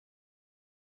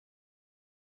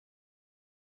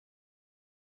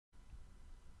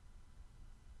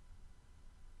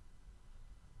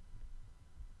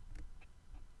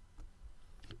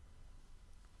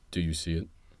Do you see it?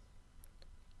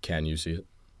 Can you see it?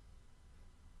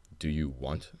 Do you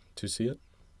want to see it?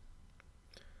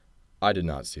 I did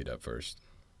not see it at first.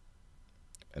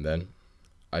 And then,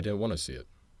 I didn't want to see it.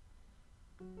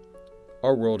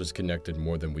 Our world is connected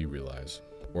more than we realize,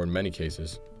 or in many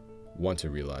cases, want to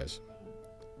realize.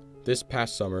 This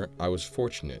past summer, I was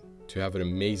fortunate to have an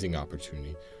amazing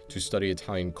opportunity to study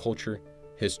Italian culture,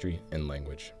 history, and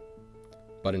language.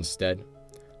 But instead,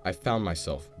 I found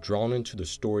myself drawn into the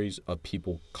stories of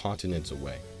people continents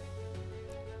away.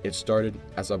 It started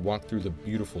as I walked through the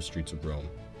beautiful streets of Rome,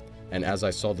 and as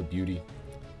I saw the beauty,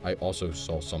 I also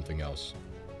saw something else.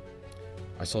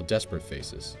 I saw desperate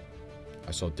faces.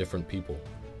 I saw different people.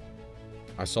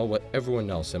 I saw what everyone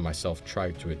else and myself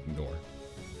tried to ignore.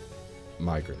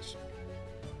 Migrants.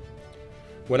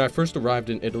 When I first arrived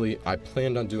in Italy, I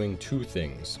planned on doing two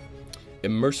things: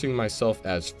 immersing myself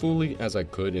as fully as I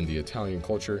could in the Italian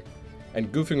culture,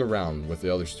 and goofing around with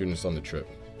the other students on the trip.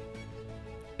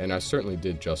 And I certainly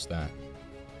did just that.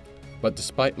 But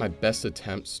despite my best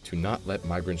attempts to not let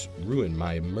migrants ruin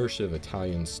my immersive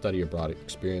Italian study abroad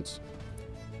experience,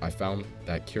 I found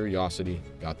that curiosity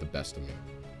got the best of me.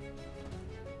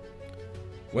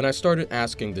 When I started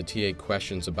asking the TA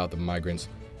questions about the migrants,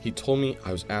 he told me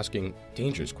I was asking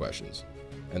dangerous questions,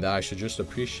 and that I should just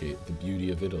appreciate the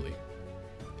beauty of Italy.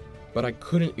 But I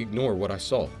couldn't ignore what I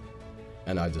saw,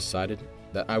 and I decided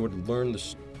that I would learn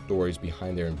the stories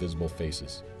behind their invisible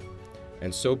faces.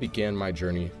 And so began my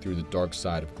journey through the dark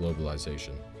side of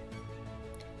globalization.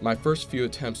 My first few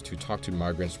attempts to talk to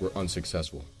migrants were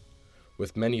unsuccessful,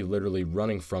 with many literally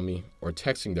running from me or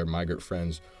texting their migrant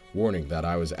friends warning that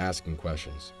I was asking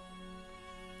questions.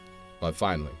 But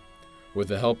finally, with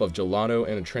the help of gelato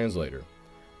and a translator,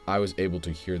 I was able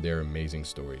to hear their amazing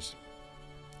stories.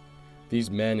 These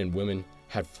men and women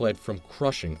had fled from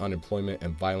crushing unemployment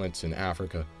and violence in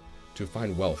Africa to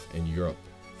find wealth in Europe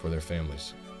for their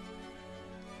families.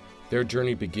 Their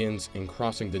journey begins in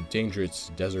crossing the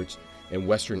dangerous deserts in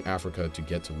Western Africa to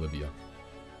get to Libya.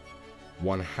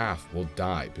 One half will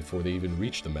die before they even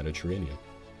reach the Mediterranean.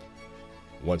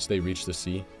 Once they reach the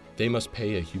sea, they must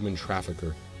pay a human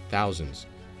trafficker thousands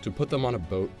to put them on a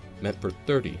boat meant for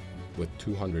 30 with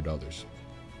 200 others.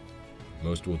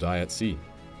 Most will die at sea,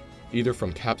 either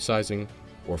from capsizing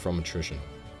or from attrition.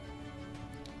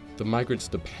 The migrants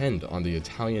depend on the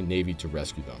Italian Navy to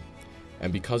rescue them,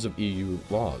 and because of EU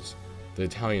laws, the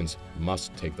Italians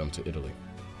must take them to Italy.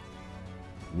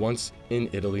 Once in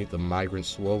Italy, the migrants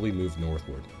slowly move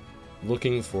northward,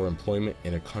 looking for employment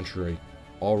in a country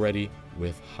already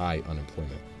with high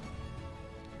unemployment.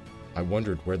 I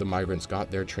wondered where the migrants got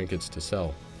their trinkets to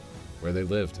sell, where they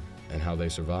lived, and how they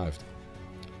survived.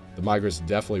 The migrants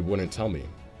definitely wouldn't tell me,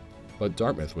 but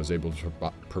Dartmouth was able to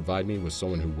provide me with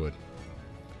someone who would.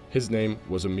 His name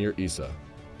was Amir Issa,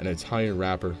 an Italian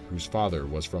rapper whose father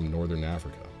was from Northern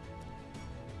Africa.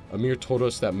 Amir told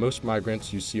us that most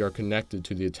migrants you see are connected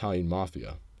to the Italian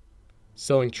mafia.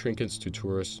 Selling trinkets to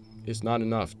tourists is not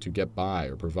enough to get by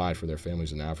or provide for their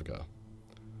families in Africa.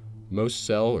 Most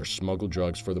sell or smuggle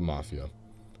drugs for the mafia,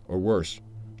 or worse,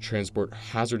 transport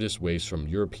hazardous waste from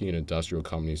European industrial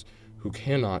companies who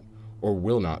cannot or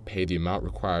will not pay the amount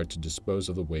required to dispose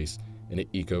of the waste in an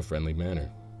eco-friendly manner.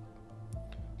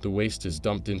 The waste is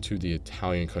dumped into the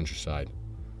Italian countryside,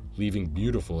 leaving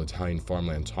beautiful Italian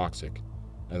farmland toxic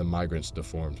and the migrants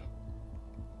deformed.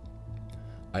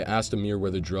 I asked Amir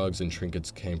where the drugs and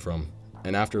trinkets came from,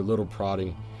 and after a little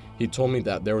prodding, he told me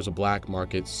that there was a black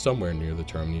market somewhere near the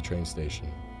Termini train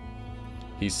station.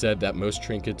 He said that most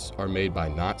trinkets are made by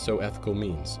not-so-ethical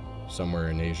means, somewhere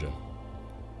in Asia.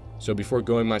 So before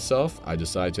going myself, I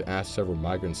decided to ask several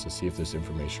migrants to see if this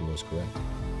information was correct.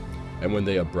 And when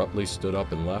they abruptly stood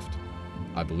up and left,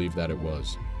 I believed that it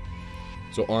was.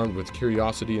 So armed with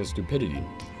curiosity and stupidity,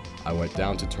 I went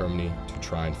down to Termini to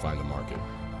try and find the market.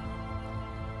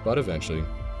 But eventually,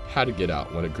 had to get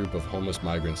out when a group of homeless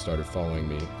migrants started following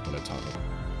me in a tunnel.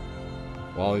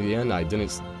 While in the end I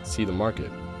didn't see the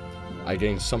market, I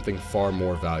gained something far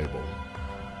more valuable,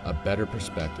 a better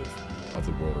perspective of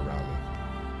the world around me.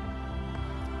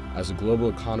 As the global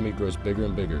economy grows bigger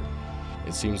and bigger,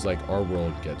 it seems like our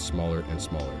world gets smaller and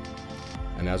smaller.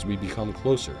 And as we become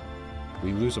closer,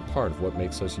 we lose a part of what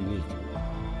makes us unique.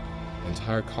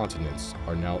 Entire continents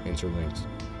are now interlinked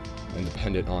and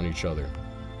dependent on each other.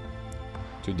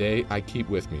 Today, I keep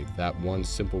with me that one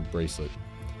simple bracelet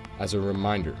as a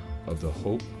reminder of the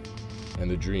hope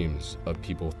and the dreams of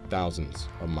people thousands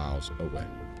of miles away.